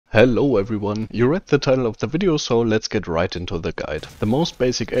Hello everyone, you read the title of the video, so let's get right into the guide. The most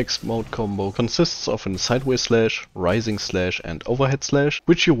basic X mode combo consists of a sideways slash, rising slash and overhead slash,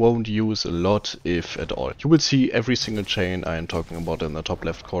 which you won't use a lot if at all. You will see every single chain I am talking about in the top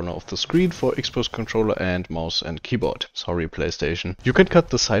left corner of the screen for Xbox controller and mouse and keyboard. Sorry PlayStation. You can cut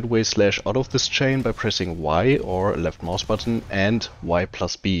the sideways slash out of this chain by pressing Y or left mouse button and Y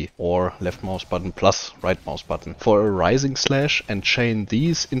plus B or left mouse button plus right mouse button for a rising slash and chain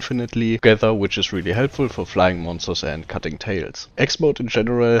these infinitely together, which is really helpful for flying monsters and cutting tails. X mode in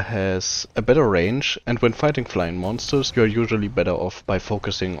general has a better range, and when fighting flying monsters you are usually better off by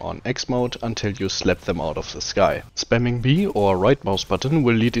focusing on X mode until you slap them out of the sky. Spamming B or right mouse button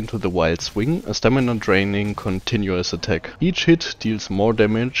will lead into the wild swing, a stamina draining continuous attack. Each hit deals more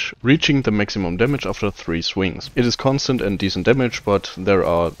damage, reaching the maximum damage after 3 swings. It is constant and decent damage, but there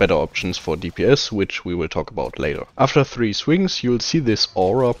are better options for DPS, which we will talk about later. After 3 swings you'll see this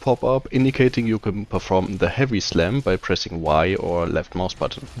aura pop up indicating you can perform the heavy slam by pressing Y or left mouse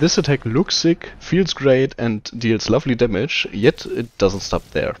button. This attack looks sick, feels great and deals lovely damage, yet it doesn't stop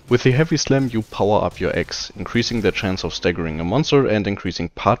there. With the heavy slam you power up your X, increasing the chance of staggering a monster and increasing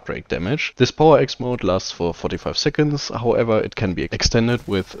part break damage. This power X mode lasts for 45 seconds, however it can be extended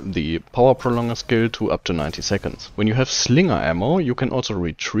with the power prolonger skill to up to 90 seconds. When you have slinger ammo you can also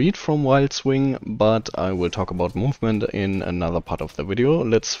retreat from wild swing, but I will talk about movement in another part of the video.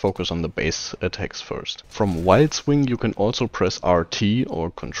 Let's focus on the base attacks first. From wild swing you can also press RT or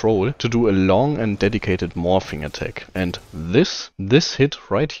control to do a long and dedicated morphing attack, and this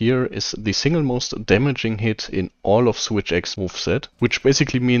hit right here is the single most damaging hit in all of Switch X moveset, which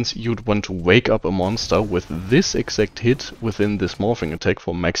basically means you'd want to wake up a monster with this exact hit within this morphing attack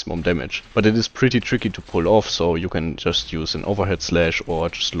for maximum damage. But it is pretty tricky to pull off, so you can just use an overhead slash or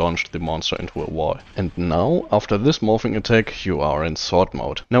just launch the monster into a wall. And now, after this morphing attack, you are in sword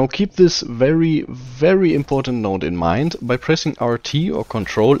mode. Now keep this very important note in mind. By pressing RT or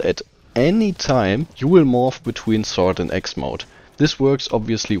control at any time, you will morph between sword and X mode. This works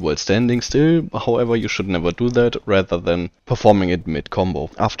obviously while standing still, however you should never do that rather than performing it mid-combo.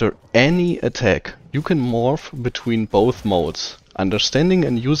 After any attack, you can morph between both modes. Understanding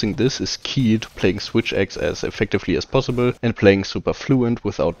and using this is key to playing Switch X as effectively as possible and playing super fluent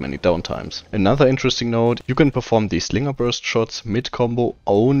without many downtimes. Another interesting note, you can perform these slinger burst shots mid-combo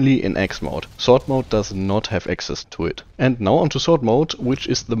only in X mode. Sword mode does not have access to it. And now onto sword mode, which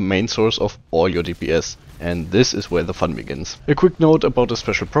is the main source of all your DPS. And this is where the fun begins. A quick note about a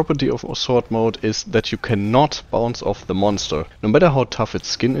special property of sword mode is that you cannot bounce off the monster, no matter how tough its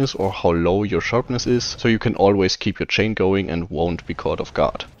skin is or how low your sharpness is, so you can always keep your chain going and won't be caught off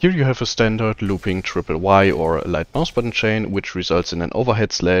guard. Here you have a standard looping triple Y or a light mouse button chain, which results in an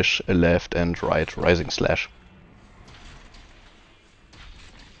overhead slash, a left and right rising slash.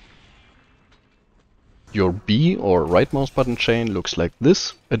 Your B or right mouse button chain looks like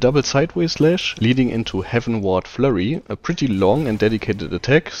this. A double sideways slash leading into Heavenward Flurry, a pretty long and dedicated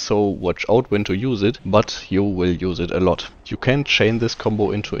attack, so watch out when to use it, but you will use it a lot. You can chain this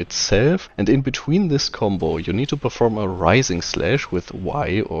combo into itself, and in between this combo you need to perform a rising slash with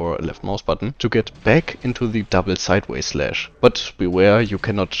Y or left mouse button to get back into the double sideways slash. But beware, you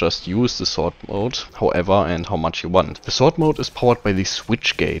cannot just use the sword mode however and how much you want. The sword mode is powered by the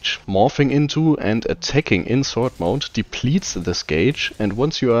switch gauge. Morphing into and attacking in sword mode depletes this gauge, and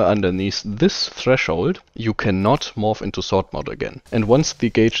once you are underneath this threshold, you cannot morph into sword mode again. And once the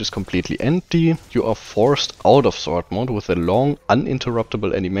gauge is completely empty, you are forced out of sword mode with a long,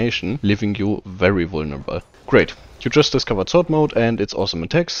 uninterruptible animation, leaving you very vulnerable. Great. You just discovered sword mode and its awesome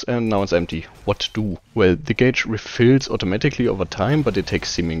attacks, and now it's empty. What to do? Well, the gauge refills automatically over time, but it takes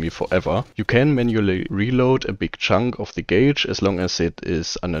seemingly forever. You can manually reload a big chunk of the gauge as long as it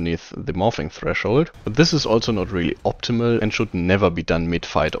is underneath the morphing threshold, but this is also not really optimal and should never be done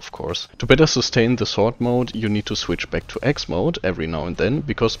mid-fight, of course. To better sustain the sword mode, you need to switch back to X mode every now and then,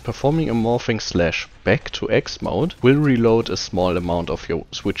 because performing a morphing slash back to X mode will reload a small amount of your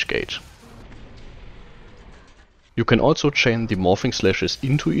switch gauge. You can also chain the morphing slashes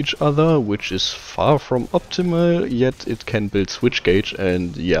into each other, which is far from optimal, yet it can build switch gauge,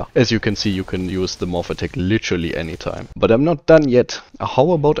 and yeah, as you can see you can use the morph attack literally anytime. But I'm not done yet.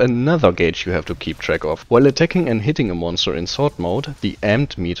 How about another gauge you have to keep track of? While attacking and hitting a monster in sword mode, the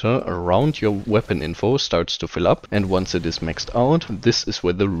amped meter around your weapon info starts to fill up, and once it is maxed out, this is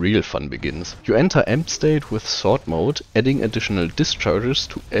where the real fun begins. You enter amped state with sword mode, adding additional discharges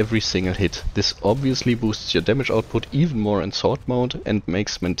to every single hit. This obviously boosts your damage output output even more in sword mode and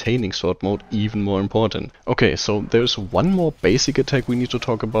makes maintaining sword mode even more important. Okay, so there's one more basic attack we need to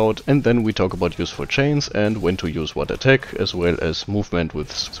talk about, and then we talk about useful chains and when to use what attack, as well as movement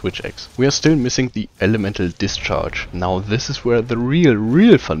with Switch X. We are still missing the elemental discharge. Now this is where the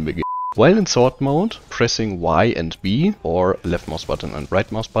real fun begins. While in sword mode, pressing Y and B, or left mouse button and right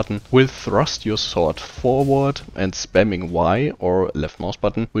mouse button, will thrust your sword forward, and spamming Y or left mouse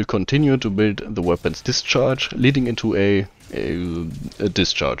button will continue to build the weapon's discharge, leading into a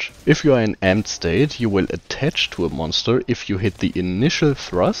discharge. If you are in amped state, you will attach to a monster if you hit the initial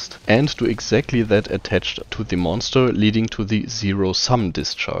thrust and do exactly that attached to the monster, leading to the zero-sum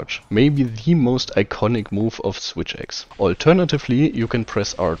discharge. Maybe the most iconic move of Switch X. Alternatively, you can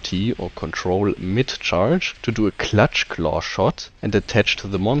press RT or control mid-charge to do a clutch claw shot and attach to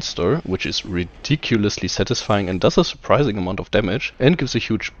the monster, which is ridiculously satisfying and does a surprising amount of damage and gives a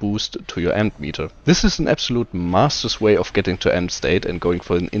huge boost to your amp meter. This is an absolute master's way of getting to amped state and going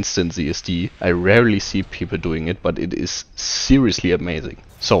for an instant ZSD. I rarely see people doing it, but it is seriously amazing.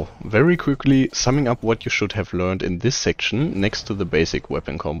 So, very quickly summing up what you should have learned in this section next to the basic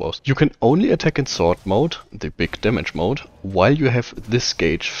weapon combos. You can only attack in sword mode, the big damage mode, while you have this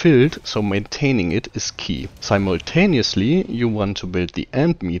gauge filled, so maintaining it is key. Simultaneously, you want to build the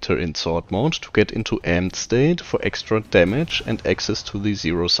amp meter in sword mode to get into amped state for extra damage and access to the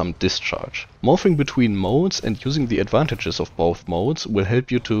zero-sum discharge. Morphing between modes and using the advantages of both modes will help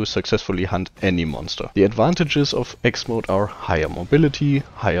you to successfully hunt any monster. The advantages of X mode are higher mobility,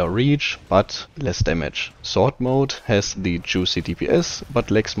 higher reach, but less damage. Sword mode has the juicy DPS, but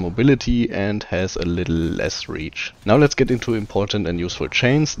lacks mobility and has a little less reach. Now let's get into important and useful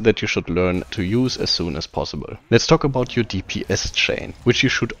chains that you should learn to use as soon as possible. Let's talk about your DPS chain, which you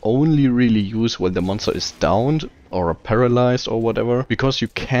should only really use when the monster is downed or paralyzed or whatever, because you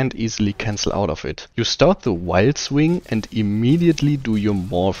can't easily cancel out of it. You start the wild swing and immediately do your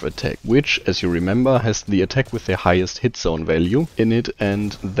morph attack, which, as you remember, has the attack with the highest hit zone value in it,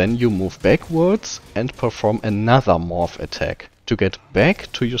 and then you move backwards and perform another morph attack to get back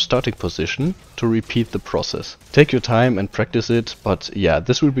to your starting position to repeat the process. Take your time and practice it, but yeah,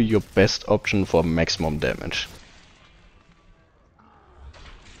 this will be your best option for maximum damage.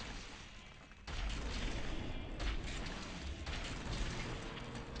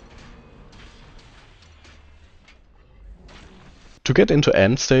 To get into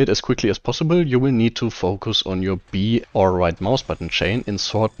end state as quickly as possible, you will need to focus on your B or right mouse button chain in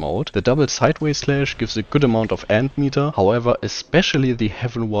sword mode. The double sideways slash gives a good amount of amp meter, however especially the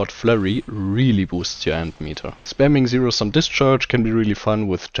Heavenward Flurry really boosts your amp meter. Spamming zero-sum discharge can be really fun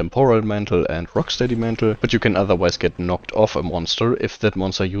with Temporal Mantle and Rocksteady Mantle, but you can otherwise get knocked off a monster if that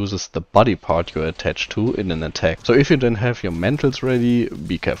monster uses the body part you're attached to in an attack. So if you don't have your mantles ready,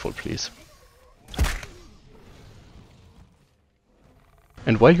 be careful please.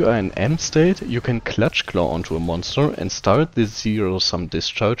 And while you are in amp state, you can clutch claw onto a monster and start the zero-sum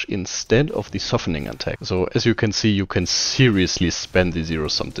discharge instead of the softening attack. So as you can see, you can seriously spam the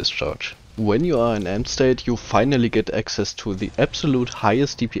zero-sum discharge. When you are in amp state, you finally get access to the absolute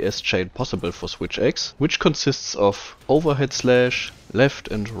highest DPS chain possible for Switch X, which consists of overhead slash, left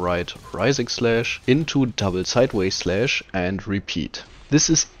and right rising slash, into double sideways slash, and repeat. This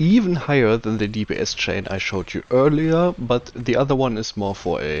is even higher than the DPS chain I showed you earlier, but the other one is more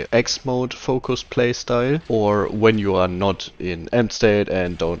for a X mode focused playstyle, or when you are not in amp state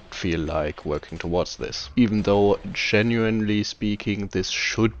and don't feel like working towards this. Even though, genuinely speaking, this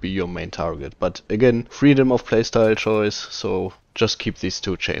should be your main target. But again, freedom of playstyle choice, so just keep these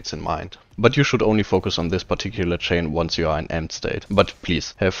two chains in mind. But you should only focus on this particular chain once you are in amped state. But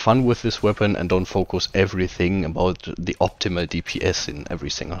please, have fun with this weapon and don't focus everything about the optimal DPS in every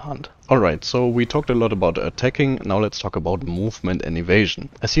single hunt. Alright, so we talked a lot about attacking, now let's talk about movement and evasion.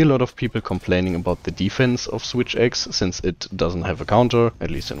 I see a lot of people complaining about the defense of Switch X, since it doesn't have a counter,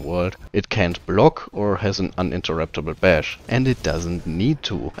 at least in World. It can't block or has an uninterruptible bash. And it doesn't need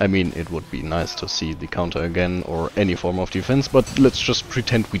to. I mean, it would be nice to see the counter again or any form of defense, but let's just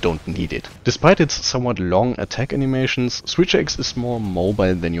pretend we don't need it. Despite its somewhat long attack animations, Switch X is more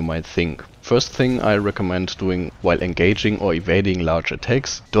mobile than you might think. First thing I recommend doing while engaging or evading large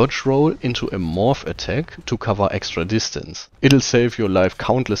attacks, dodge roll into a morph attack to cover extra distance. It'll save your life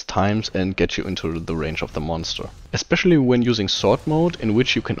countless times and get you into the range of the monster. Especially when using sword mode, in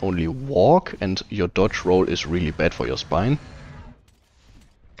which you can only walk and your dodge roll is really bad for your spine.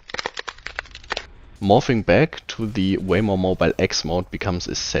 Morphing back to the way more mobile X mode becomes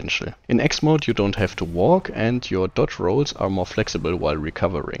essential. In X mode you don't have to walk and your dodge rolls are more flexible while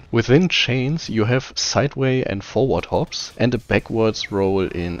recovering. Within chains you have sideway and forward hops and a backwards roll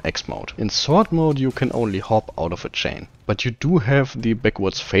in X mode. In sword mode you can only hop out of a chain. But you do have the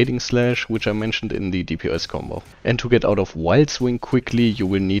backwards fading slash, which I mentioned in the DPS combo. And to get out of wild swing quickly you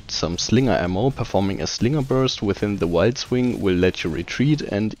will need some slinger ammo. Performing a slinger burst within the wild swing will let you retreat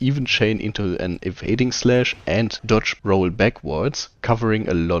and even chain into an evading slash and dodge roll backwards, covering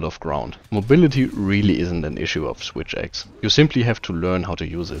a lot of ground. Mobility really isn't an issue of Switch X. You simply have to learn how to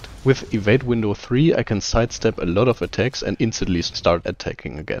use it. With evade window 3 I can sidestep a lot of attacks and instantly start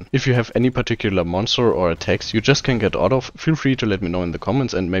attacking again. If you have any particular monster or attacks you just can't get out of, feel free to let me know in the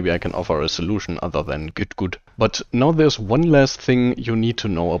comments and maybe I can offer a solution other than get good. But now there's one last thing you need to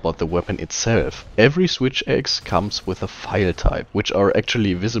know about the weapon itself. Every Switch X comes with a Phial type, which are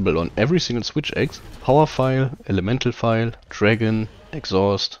actually visible on every single Switch X: Power Phial, Elemental Phial, Dragon,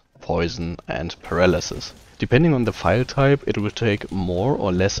 Exhaust, Poison and Paralysis. Depending on the Phial type, it will take more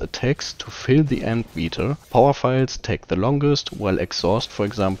or less attacks to fill the amp meter. Power Phials take the longest, while Exhaust, for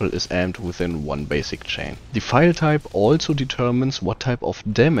example, is amped within one basic chain. The Phial type also determines what type of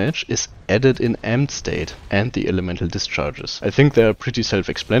damage is added in amped state and the elemental discharges. I think they're pretty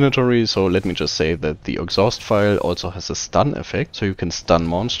self-explanatory, so let me just say that the Exhaust Phial also has a stun effect, so you can stun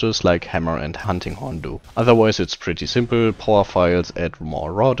monsters like Hammer and Hunting Horn do. Otherwise it's pretty simple. Power Phials add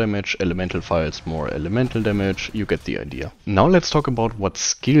more raw damage, Elemental Phials more elemental damage, you get the idea. Now let's talk about what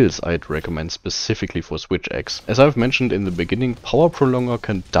skills I'd recommend specifically for Switch X. As I've mentioned in the beginning, Power Prolonger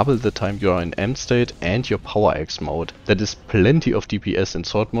can double the time you are in amped state and your Power X mode. That is plenty of DPS in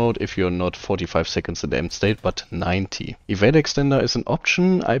sword mode if you're not 45 seconds in amped state but 90. Evade Extender is an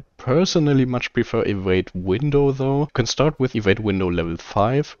option. I personally much prefer Evade Window though. You can start with Evade Window level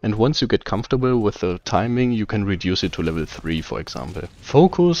 5 and once you get comfortable with the timing you can reduce it to level 3 for example.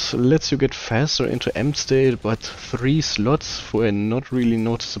 Focus lets you get faster into amped state, but 3 slots for a not really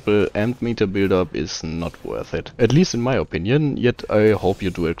noticeable amp meter buildup is not worth it. At least in my opinion, yet I hope you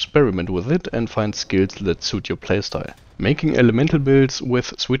do experiment with it and find skills that suit your playstyle. Making elemental builds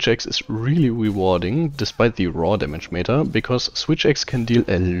with Switch X is really rewarding despite the raw damage meter, because Switch X can deal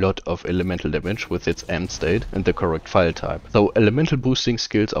a lot of elemental damage with its amped state and the correct Phial type. Though elemental boosting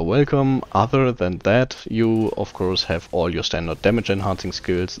skills are welcome, other than that you of course have all your standard damage enhancing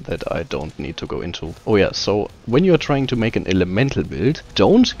skills that I don't need to go into. Oh yeah, so when you are trying to make an elemental build,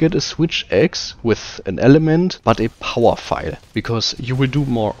 don't get a Switch X with an element but a Power Phial, because you will do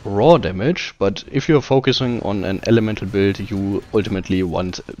more raw damage, but if you're focusing on an elemental build you ultimately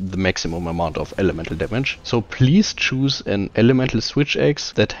want the maximum amount of elemental damage. So please choose an elemental Switch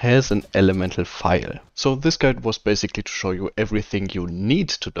X that has an elemental Phial. So this guide was basically to show you everything you need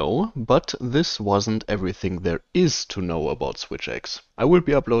to know, but this wasn't everything there is to know about Switch X. I will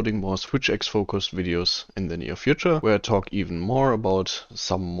be uploading more Switch X focused videos in the near future, where I talk even more about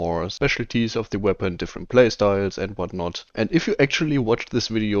some more specialties of the weapon, different playstyles and whatnot. And if you actually watched this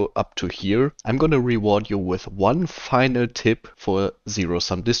video up to here, I'm gonna reward you with one final tip for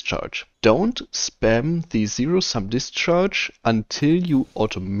zero-sum discharge. Don't spam the zero-sum discharge until you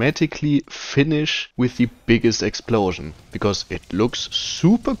automatically finish with the biggest explosion, because it looks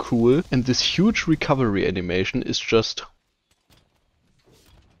super cool and this huge recovery animation is just...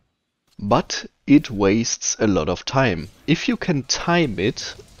 but it wastes a lot of time. If you can time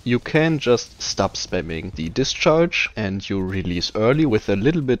it, you can just stop spamming the discharge and you release early with a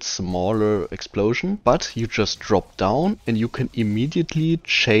little bit smaller explosion, but you just drop down and you can immediately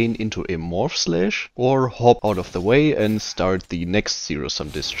chain into a morph slash or hop out of the way and start the next zero-sum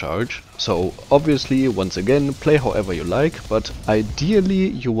discharge. So obviously, once again, play however you like, but ideally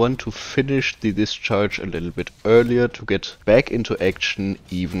you want to finish the discharge a little bit earlier to get back into action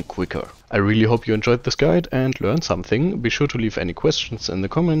even quicker. I really hope you enjoyed this guide and learned something. Be sure to leave any questions in the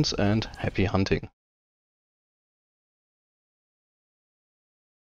comments and happy hunting.